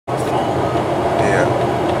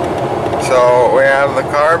have the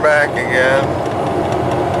car back again.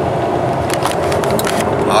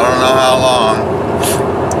 I don't know how long,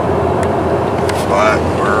 but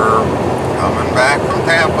we're coming back from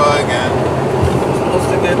Tampa again. Supposed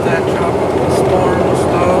to get that tropical storm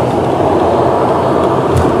stuff.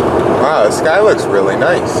 Wow, the sky looks really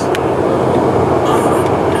nice.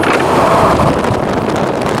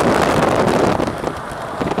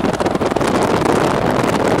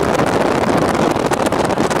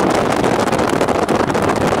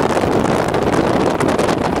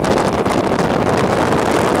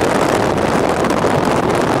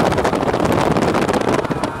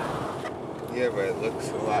 Yeah, but it looks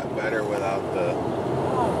a lot better without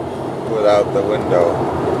the window.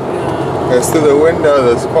 Because through the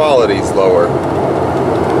window, this quality's lower.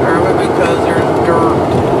 Probably because there's dirt.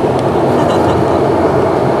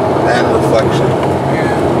 And reflection.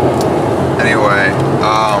 Yeah. Anyway,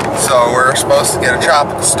 so we're supposed to get a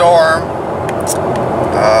tropical storm.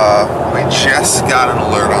 We just got an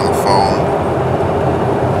alert on the phone.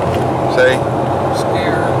 See?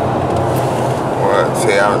 Scared. What?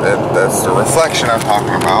 See, that's the reflection I'm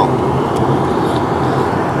talking about.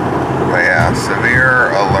 But yeah,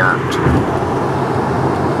 severe alert.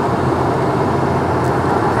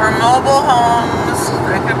 For mobile homes,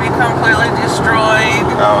 they could be completely destroyed.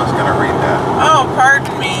 I was gonna read that. Oh,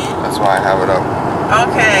 pardon me. That's why I have it up.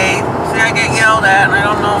 Okay. See, I get yelled at and I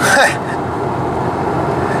don't know.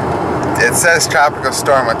 It says tropical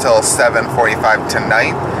storm until 7:45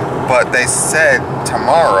 tonight, but they said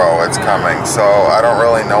tomorrow it's coming, so I don't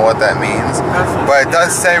really know what that means. But it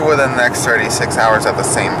does say within the next 36 hours at the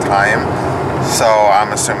same time, so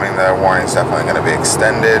I'm assuming the warning's definitely going to be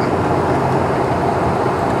extended.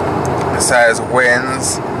 It says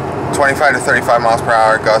winds 25 to 35 miles per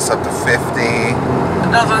hour, gusts up to 50.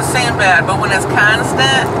 It doesn't seem bad, but when it's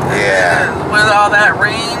constant, Yeah. with all that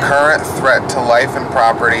rain. Current threat to life and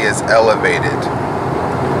property is elevated.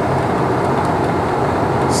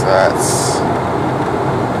 So that's,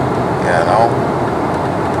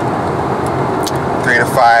 3 to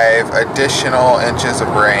 5 additional inches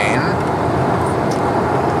of rain.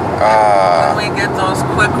 When we get those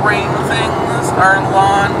quick rain things, our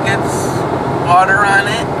lawn gets water on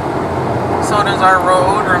it. So does our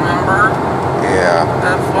road, remember? Yeah.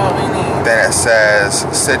 That's what we need. Then it says,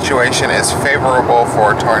 situation is favorable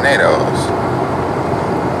for tornadoes.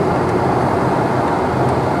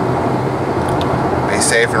 Be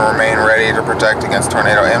safe and remain ready to protect against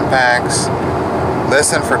tornado impacts.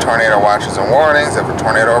 Listen for tornado watches and warnings. If a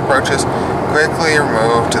tornado approaches, quickly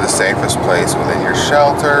move to the safest place within your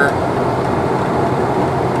shelter.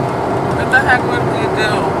 What the heck would we do?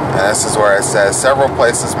 And this is where it says, several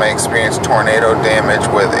places may experience tornado damage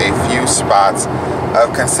with a few spots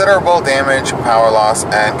of considerable damage, power loss,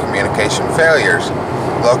 and communication failures.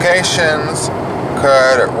 Locations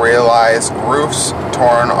could realize roofs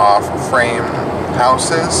torn off frame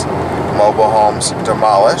houses, mobile homes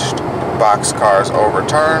demolished, boxcars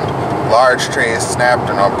overturned, large trees snapped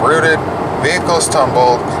and uprooted, vehicles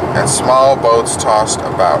tumbled, and small boats tossed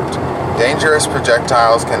about. Dangerous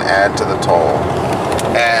projectiles can add to the toll.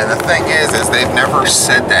 And the thing is they've never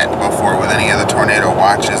said that before with any of the tornado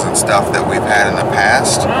watches and stuff that we've had in the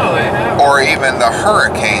past. Oh, they have. Or even the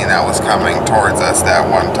hurricane that was coming towards us that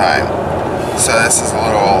one time. So this is a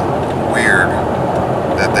little weird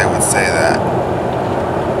that they would say that.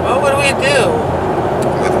 What would we do?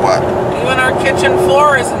 With what? Even our kitchen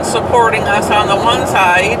floor isn't supporting us on the one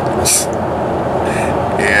side.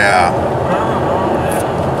 Yeah. Oh.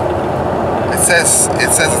 It says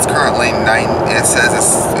it's currently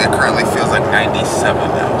it currently feels like 97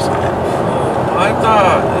 outside. I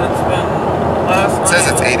thought it's been last night. It says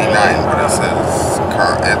it's 89, but it says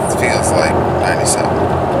it feels like 97.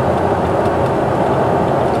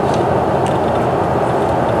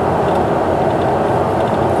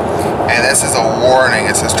 And this is a warning.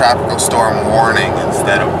 It says tropical storm warning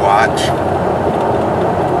instead of watch.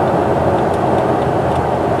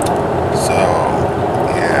 So,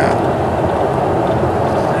 yeah.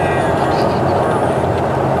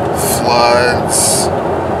 Floods.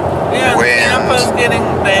 Yeah, winds. Tampa's getting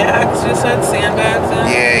bags. You said sandbags in?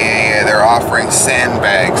 Yeah. They're offering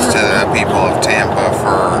sandbags to the people of Tampa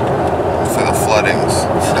for the floodings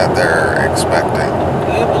that they're expecting.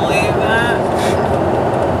 Do you believe that?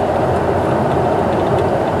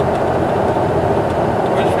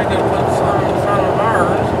 Wish we could put some in front of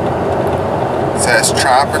ours. It says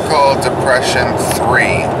Tropical Depression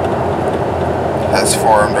 3 has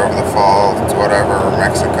formed over the fall, whatever,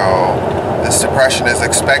 Mexico. This depression is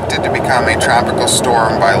expected to become a tropical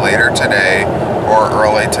storm by later today or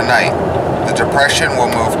early tonight. The depression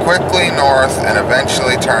will move quickly north and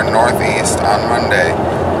eventually turn northeast on Monday,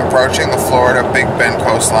 approaching the Florida Big Bend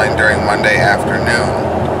coastline during Monday afternoon.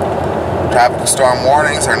 Tropical storm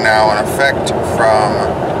warnings are now in effect from,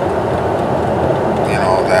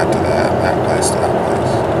 that to that place to that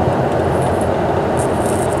place.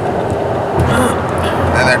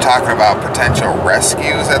 And they're talking about potential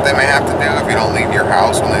rescues that they may have to do if you don't leave your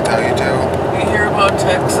house when they tell you to. You hear about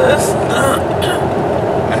Texas?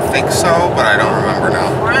 I think so, but I don't remember now.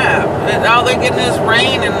 Crap. All they're getting is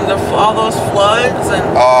rain and all those floods and...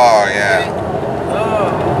 Oh, yeah.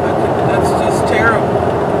 Oh, that's just terrible.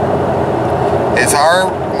 Is our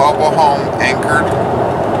mobile home anchored?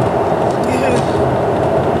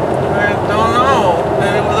 I don't know.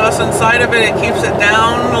 And with us inside of it, it keeps it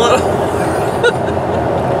down a little.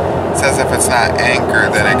 It says if it's not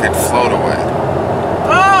anchored, then it could float away.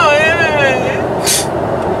 Oh, yeah.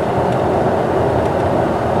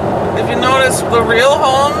 If you notice, the real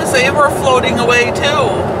homes, they were floating away too.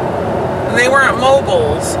 And they weren't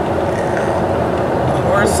mobiles.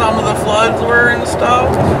 Where some of the floods were and stuff.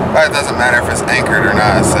 But it doesn't matter if it's anchored or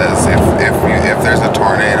not. It says if there's a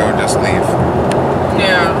tornado, just leave.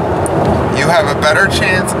 Yeah. You have a better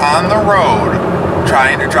chance on the road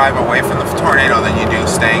trying to drive away from the tornado than you do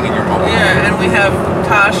staying in your mobile. Yeah, and we have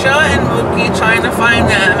Tasha and Mookie trying to find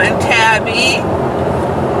them, and Tabby.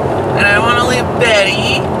 And I want to leave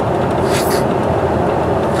Betty.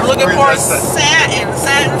 I'm looking for Satin.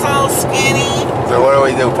 Satin's all skinny. So what do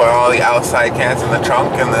we do? Put all the outside cats in the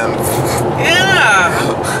trunk and then... Yeah.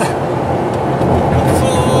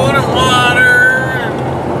 Food and water.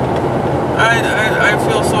 And I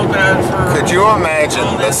feel so bad for... Could you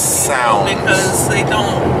imagine the sound? Because they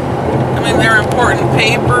don't... I mean, they're important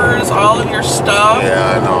papers, all of your stuff.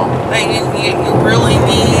 Yeah, I know. That you really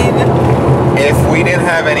need. If we didn't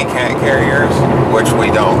have any cat carriers, which we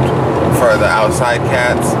don't, for the outside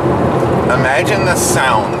cats, imagine the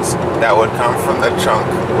sounds that would come from the trunk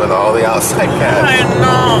with all the outside cats. I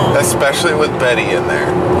know. Especially with Betty in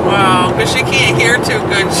there. Wow, because she can't hear too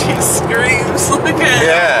good. She screams like that.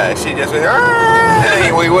 Yeah, she just...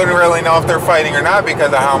 We wouldn't really know if they're fighting or not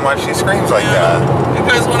because of how much she screams like that.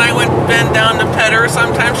 Because when I went bend down to pet her,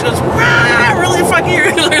 sometimes she goes, really fucking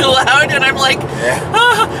really loud, and I'm like,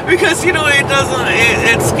 because it doesn't,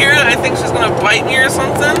 it's scared. I think she's gonna bite me or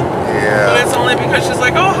something. Yeah. But it's only because she's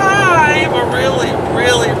like, oh hi, but really,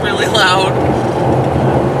 really, really loud.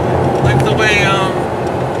 Like the way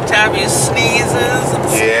Tabby sneezes and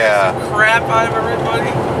scares the crap out of everybody.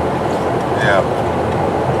 Yeah.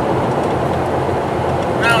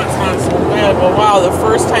 Now it's not so bad, but wow, the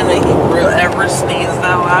first time that he ever sneezed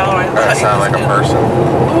that loud, I thought that sounded like a person.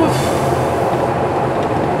 Oof.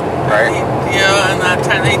 Right? Yeah, and that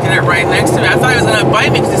time they did it right next to me. I thought he was gonna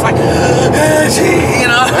bite me because he's like, it's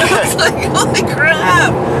like, holy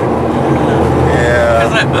crap. Yeah.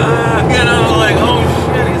 It's like, like, oh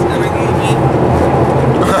shit, he's gonna eat me.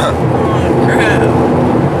 Oh crap.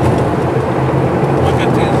 Look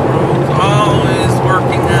at these roads, always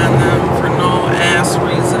working on them for no ass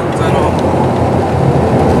reasons at all.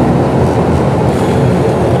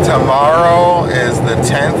 Tomorrow is the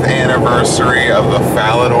 10th anniversary of the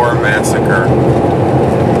Fallador Massacre.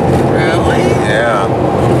 Really? Yeah.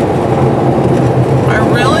 I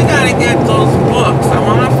really gotta get those books. I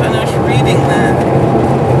want to finish reading that.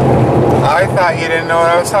 I thought you didn't know what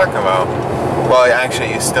I was talking about. Well,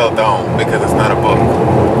 actually, you still don't because it's not a book.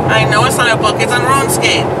 I know it's not a book. It's on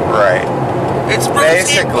RuneScape. Right. It's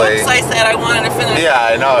RuneScape books I said I wanted to finish. Yeah,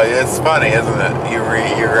 I know. It's funny, isn't it? You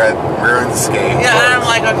read RuneScape. Yeah, books. and I'm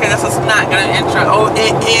like, okay, this is not going to interest. Oh,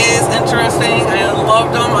 it is interesting. I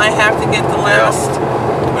loved them. I have to get the last.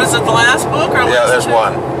 What is it, the last book? Or yeah, there's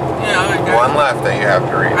one. Yeah, one left that you have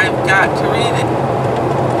to read. I've got to read it.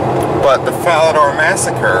 But the Fallador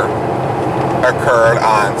Massacre occurred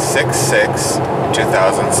on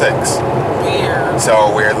 6/6/2006. Weird.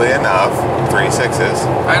 So weirdly enough, 3 6s.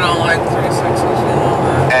 I don't like 3 6s, you know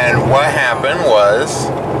that. And what happened was,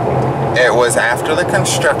 it was after the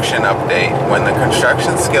construction update, when the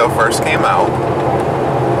construction skill first came out.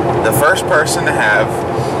 The first person to have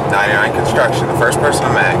 99 construction, the first person to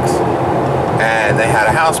max, and they had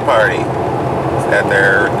a house party at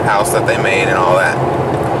their house that they made and all that.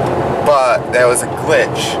 But there was a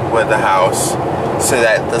glitch with the house, so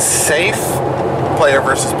that the safe player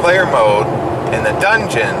versus player mode in the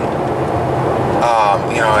dungeon,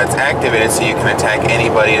 it's activated so you can attack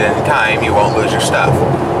anybody at any time. You won't lose your stuff.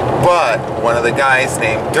 But one of the guys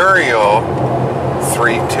named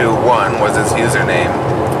Duriel321 was his username,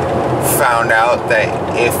 found out that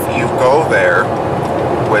if you go there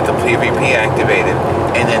with the PvP activated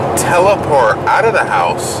and then teleport out of the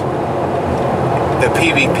house, the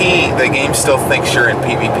PvP, the game still thinks you're in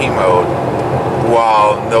PvP mode,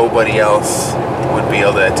 while nobody else would be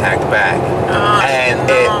able to attack back. And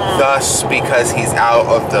it thus, because he's out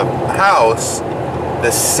of the house,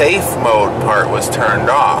 the safe mode part was turned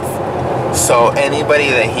off. So anybody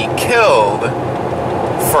that he killed,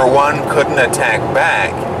 for one, couldn't attack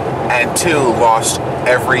back, and two, lost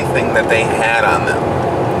everything that they had on them.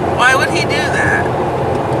 Why would he do that?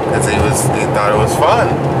 Because he thought it was fun,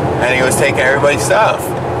 and he was taking everybody's stuff.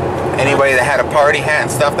 Anybody that had a party hat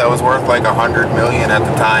and stuff that was worth like 100 million at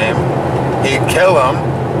the time, he'd kill them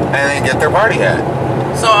and then get their party hat.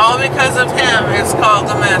 So all because of him, it's called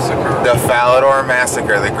the massacre. The Falidor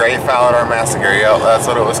Massacre, the Great Falidor Massacre. Yep, that's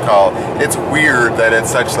what it was called. It's weird that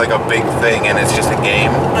it's such like a big thing and it's just a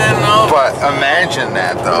game. I know. But imagine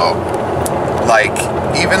that though. Like,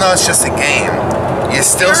 even though it's just a game, you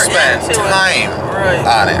still spend time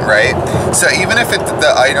on it, right? So even if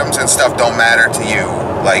the items and stuff don't matter to you,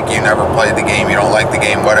 like you never played the game, you don't like the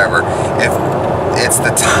game, whatever, if it's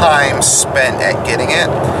the time spent at getting it.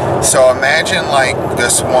 So imagine like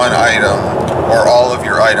this one item, or all of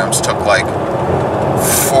your items took like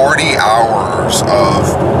 40 hours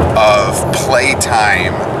of play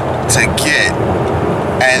time to get,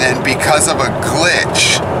 and then because of a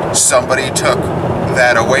glitch, somebody took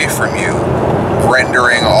that away from you,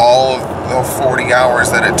 rendering all of the 40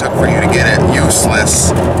 hours that it took for you to get it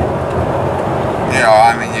useless. You know,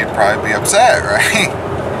 I mean, you'd probably be upset, right?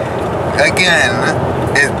 Again,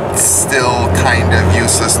 it's still kind of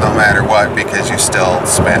useless no matter what, because you still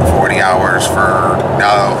spent 40 hours for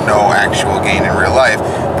no actual gain in real life.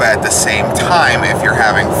 But at the same time, if you're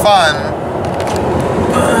having fun,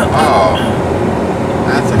 oh,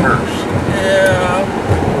 that's a hearse. Yeah.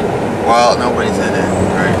 Well, nobody's in it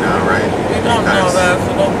right now, right? You don't know that,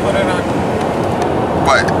 so don't put it on.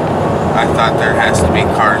 But I thought there has to be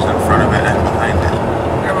cars in front of it and behind it.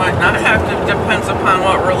 There might not have to, depends upon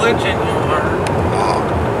what religion you are. Oh,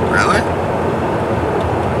 really?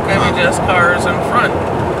 Could be just cars in front.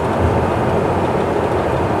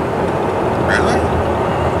 Really?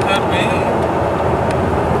 Could be.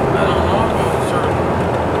 I don't know about certain.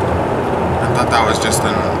 I thought that was just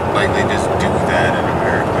like they just do that in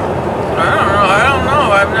America. I don't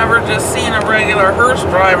know. I've never just seen a regular hearse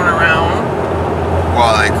driving around.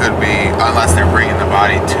 Well, they could be, unless they're bringing the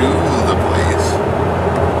body to the place.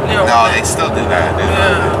 You know, No, they still do that, do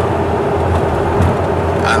they?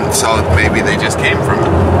 And so maybe they just came from it.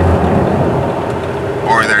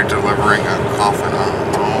 Or they're delivering a coffin.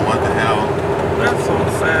 Oh, what the hell? That's so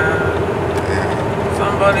sad. Yeah.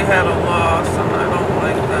 Somebody had a loss, and I don't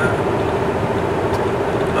like that.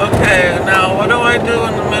 Okay, now what do I do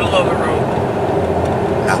in the middle of the road?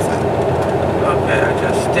 Nothing. Okay, I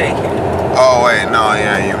just stay here. Oh, wait, no,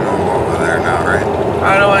 yeah, you move over there now, right?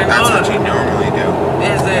 How do I know That's what you normally do.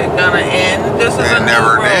 Is it gonna end? This is It a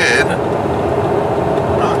never new road. did.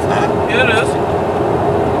 No, it's not. It is.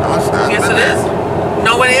 No, it's not. Yes, it is.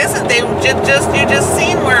 No, it isn't. They you just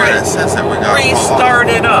seen where But it says that we got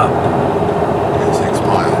restarted up. 6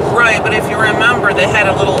 miles. Right, but if you remember, they had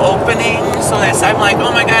a little opening. So I'm like,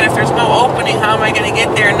 oh my God, if there's no opening, how am I gonna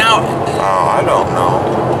get there now? Oh, I don't know.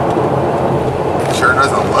 It sure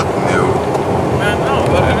doesn't look new. I know,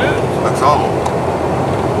 but it is. Looks old.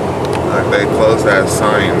 Like they closed that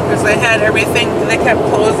sign. Because they had everything, they kept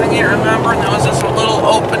closing it, remember? And there was just a little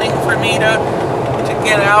opening for me to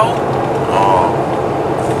get out. Oh.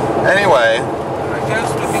 Anyway. I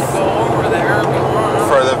guess we can go over there if we want.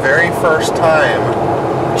 For the very first time,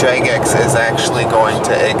 Jagex is actually going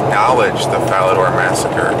to acknowledge the Falidor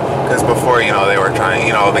Massacre. Because before, you know, they were trying,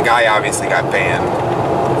 you know, the guy obviously got banned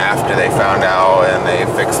after they found out and they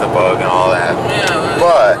fixed the bug and all that. Yeah,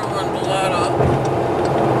 but ruined a lot of.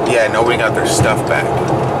 yeah, nobody got their stuff back.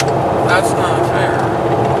 That's not fair.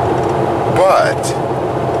 But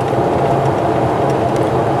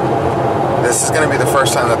this is going to be the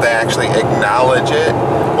first time that they actually acknowledge it.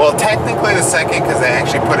 Well, technically the second, because they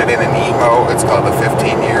actually put it in an emo. It's called the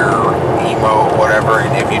 15-year emo, whatever.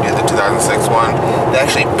 And if you did the 2006 one, they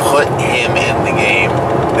actually put him in the game.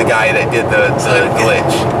 The guy that did the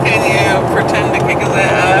glitch. Can you pretend to kick his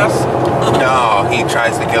ass? No, he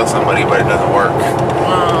tries to kill somebody, but it doesn't work.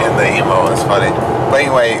 Wow. In the emo, it's funny. But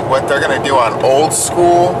anyway, what they're going to do on old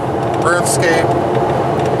school RuneScape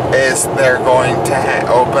is they're going to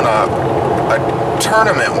open up a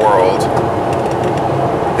tournament world.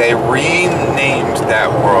 They renamed that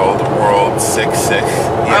world World 66,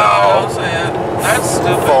 you know, Don't say it. That's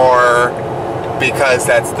stupid. Because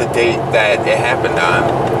that's the date that it happened on,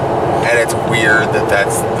 and it's weird that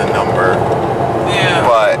that's the number. Yeah.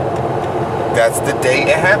 But that's the date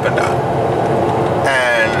it happened on,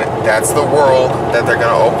 and That's the world that they're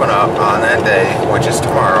going to open up on that day, which is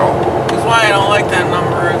tomorrow. That's why I don't like that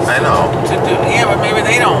number. It's I know. Yeah, but maybe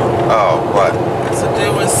they don't. Oh, what? It's to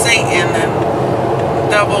do with Satan and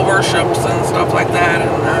devil worships and stuff like that,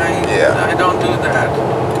 and I don't do that.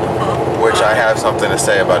 Which I have something to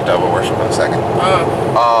say about devil worship in a second.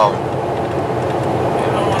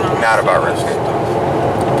 Not about risky,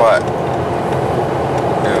 but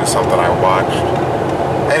it was something I watched.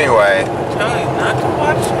 Anyway, tell you not to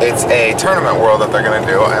watch it. It's a tournament world that they're gonna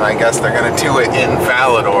do, and I guess they're gonna do it in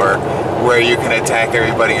Falador, where you can attack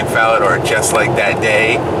everybody in Falador just like that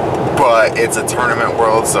day. But it's a tournament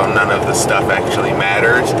world, so none of the stuff actually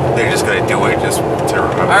matters. They're just gonna do it just to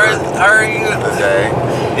remember are you the day.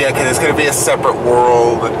 Yeah, because it's gonna be a separate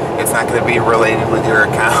world. It's not gonna be related with your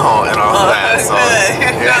account and all that. So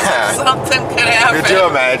yeah, something could happen. Could you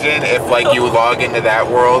imagine if like you log into that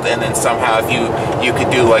world and then somehow if you could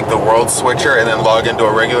do like the world switcher and then log into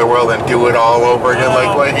a regular world and do it all over again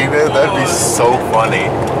like what he did? That'd be so funny.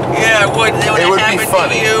 Yeah, it would be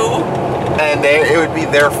funny. To you? And it would be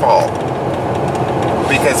their fault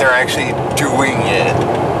because they're actually doing it,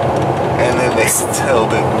 and then they still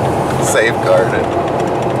didn't safeguard it.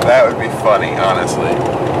 That would be funny, honestly.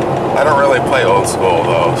 I don't really play old school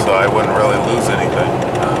though, so I wouldn't really lose anything.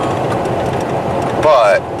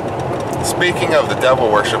 But speaking of the devil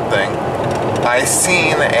worship thing, I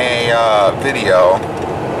seen a video.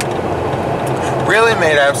 Really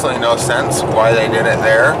made absolutely no sense why they did it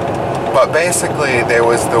there. But basically, there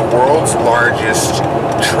was the world's largest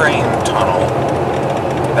train tunnel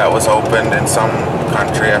that was opened in some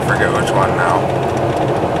country, I forget which one now.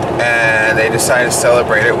 And they decided to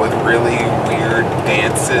celebrate it with really weird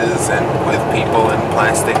dances and with people in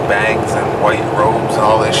plastic bags and white robes and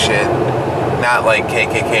all this shit. Not like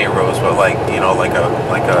KKK robes, but like, you know, like a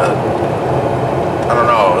I don't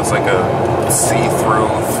know, it was like a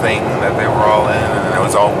see-through thing that they were all in, and it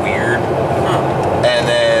was all weird. And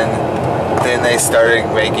then they started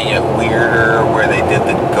making it weirder where they did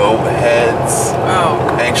the goat heads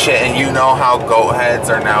and shit, and you know how goat heads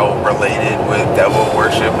are now related with devil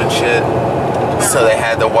worship and shit. So they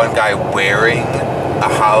had the one guy wearing a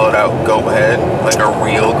hollowed out goat head, like a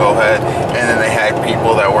real goat head, and then they had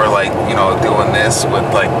people that were like, you know, doing this with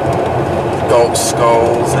like goat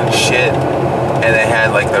skulls and shit. And they had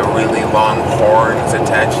like the really long horns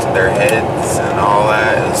attached to their heads and all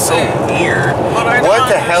that. It was so weird. What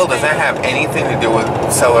the hell does that have anything to do with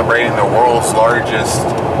celebrating the world's largest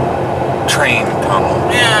train tunnel?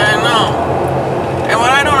 Yeah, I know. And what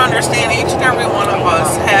I don't understand, each and every one of us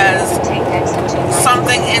has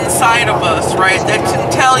something inside of us, right, that can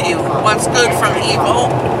tell you what's good from evil.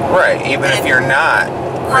 Right, even if you're not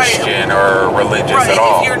Christian or religious at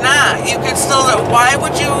all. If you're not, you can still. Why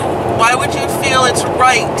would you feel it's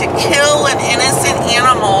right to kill an innocent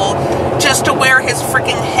animal just to wear his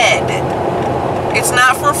freaking head? It's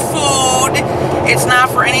not for food. It's not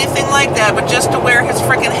for anything like that, but just to wear his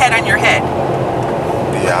freaking head on your head.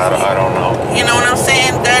 Yeah, I don't know. You know what I'm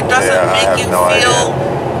saying? That doesn't make you feel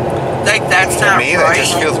like that's not right. To me, that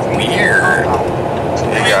just feels weird.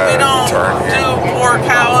 I mean, we don't do poor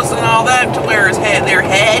cows and all that to wear their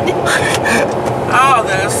head. Oh,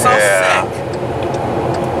 that is so sick.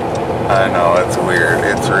 I know, it's weird.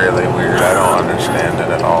 It's really weird. I don't understand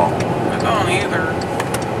it at all. I don't either.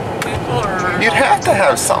 People are... You'd have to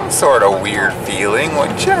have some sort of weird feeling,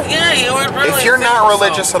 wouldn't you? Yeah, you would really. If you're not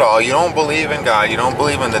religious at all, you don't believe in God, you don't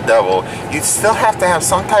believe in the devil, you'd still have to have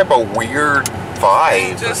some type of weird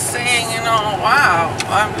vibe. Just saying, you know, wow,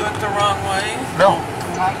 I went the wrong way. No.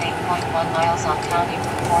 8.1 miles on County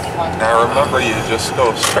Route 41. Now remember, you just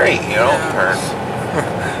go straight, you don't turn.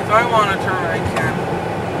 If I want to turn, I can.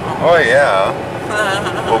 Oh yeah.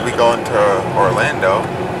 We'll be going to Orlando.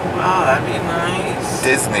 Wow, that'd be nice.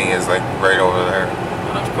 Disney is like right over there.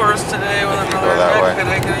 But of course today with another method,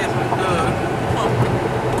 I can eat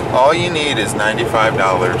good. All you need is $95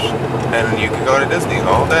 and you can go to Disney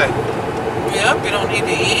all day. Yep, you don't need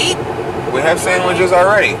to eat. We have sandwiches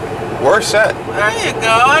already. We're set. There you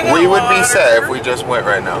go. We would be set if we just went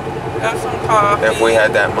right now. Got some coffee. If we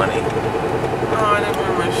had that money. Oh, I didn't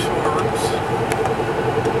wear my shorts.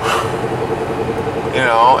 You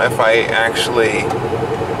know, if I actually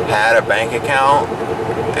had a bank account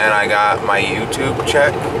and I got my YouTube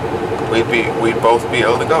check, we'd both be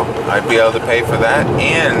able to go. I'd be able to pay for that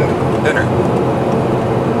and dinner.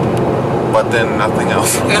 But then nothing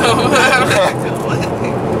else.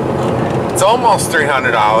 It's almost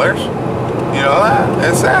 $300. You know that?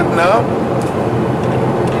 It's adding up.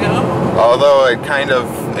 Yeah. Although it kind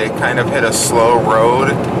of hit a slow road,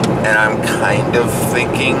 and I'm kind of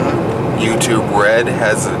thinking YouTube Red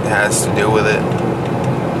has to do with it.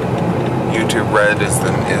 YouTube Red is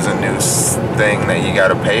a new thing that you got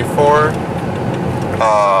to pay for.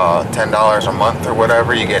 $10 a month or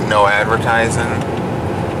whatever. You get no advertising,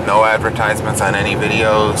 no advertisements on any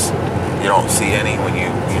videos. You don't see any when you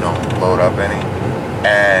load up any,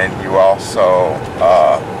 and you also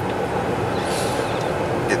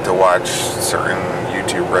get to watch certain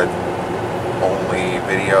YouTube Red only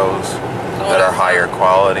videos that are higher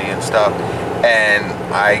quality and stuff. And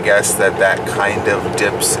I guess that kind of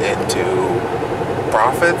dips into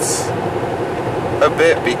profits a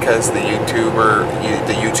bit because the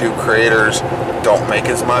YouTube creators don't make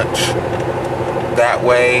as much that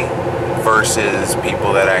way versus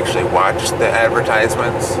people that actually watch the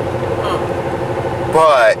advertisements.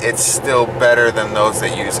 But it's still better than those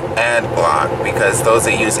that use ad block, because those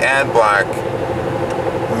that use ad block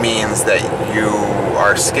means that you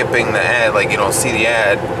are skipping the ad, like you don't see the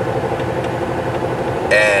ad,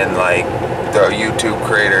 and like the YouTube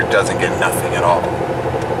creator doesn't get nothing at all.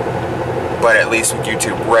 But at least with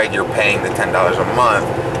YouTube Red, you're paying the $10 a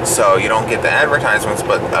month, so you don't get the advertisements,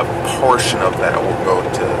 but a portion of that will go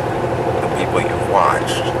to the people you've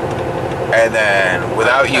watched. And then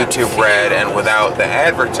without YouTube Red and without the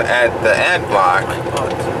ad block,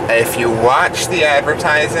 if you watch the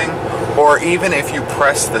advertising, or even if you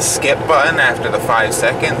press the skip button after the 5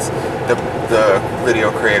 seconds, the video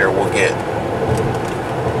creator will get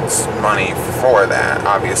money for that.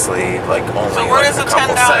 Obviously, like only like a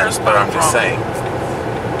couple cents, but I'm just saying.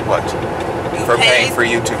 What? For paying for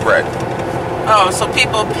YouTube Red. Oh, so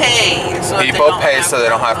people pay. So people pay so they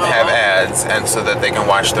don't have to have ads, and so that they can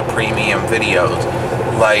watch the premium videos.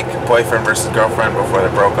 Like Boyfriend vs. Girlfriend, before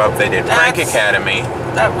they broke up, they did Prank Academy.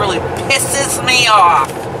 That really pisses me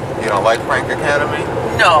off. You don't like Prank Academy?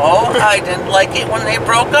 No, I didn't like it when they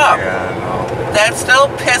broke up. Yeah, no. That still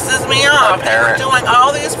pisses me off. They were doing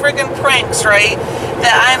all these friggin' pranks, right?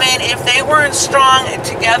 That, I mean, if they weren't strong in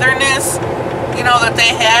togetherness, that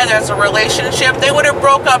they had as a relationship, they would have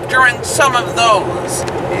broke up during some of those.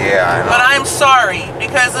 Yeah, I know. But I'm sorry,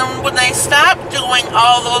 because when they stopped doing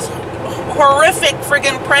all those horrific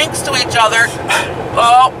friggin' pranks to each other,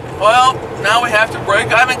 oh, well, now we have to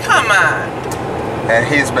break up. I mean, come on. And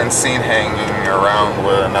he's been seen hanging around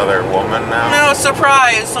with another woman now. No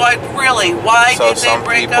surprise. So why did they break up? So some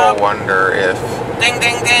people wonder if ding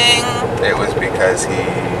ding ding it was because he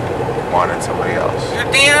wanted somebody else.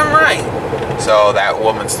 You're damn right. So that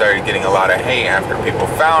woman started getting a lot of hate after people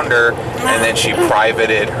found her, and then she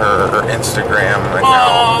privated her Instagram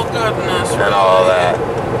account. Oh goodness. And all that.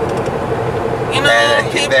 And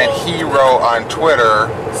then he wrote on Twitter,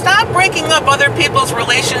 stop breaking up other people's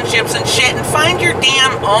relationships and shit and find your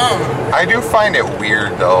damn own. I do find it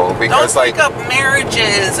weird though, because don't break up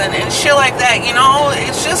marriages and shit like that,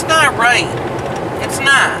 it's just not right. It's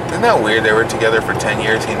not. Isn't that weird? They were together for 10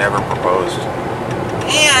 years, he never proposed.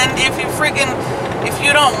 And if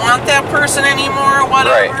you don't want that person anymore or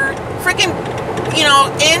whatever, freaking,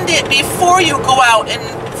 end it before you go out and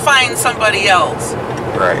find somebody else.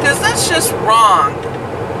 Right. Because that's just wrong.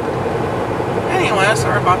 Anyway,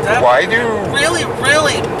 sorry about that. Why do... Really,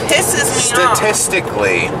 really pisses me off.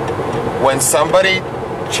 Statistically, when somebody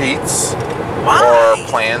cheats or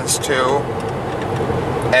plans to,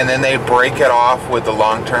 and then they break it off with the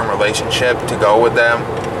long-term relationship to go with them,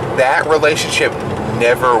 that relationship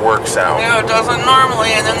never works out. No, it doesn't normally,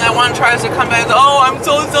 and then that one tries to come back, oh, I'm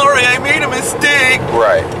so sorry, I made a mistake.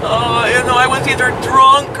 Right. I was either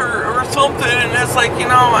drunk or something, and it's like,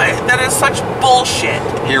 that is such bullshit.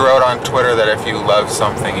 He wrote on Twitter that if you love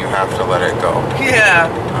something, you have to let it go. Yeah.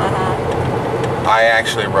 I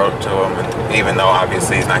actually wrote to him, and even though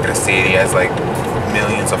obviously he's not going to see it, he has like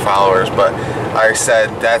millions of followers, but I said,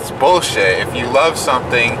 that's bullshit. If you love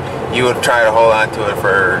something, you would try to hold on to it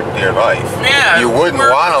for dear life. Yeah. You wouldn't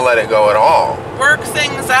want to let it go at all. Work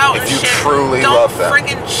things out if and you shit. truly love them. Don't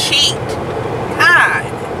friggin' cheat. God.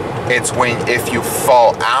 It's if you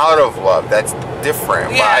fall out of love, that's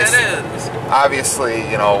different. Yeah, it is. Obviously,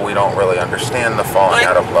 we don't really understand the falling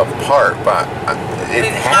out of love part, but it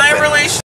happens. My relationship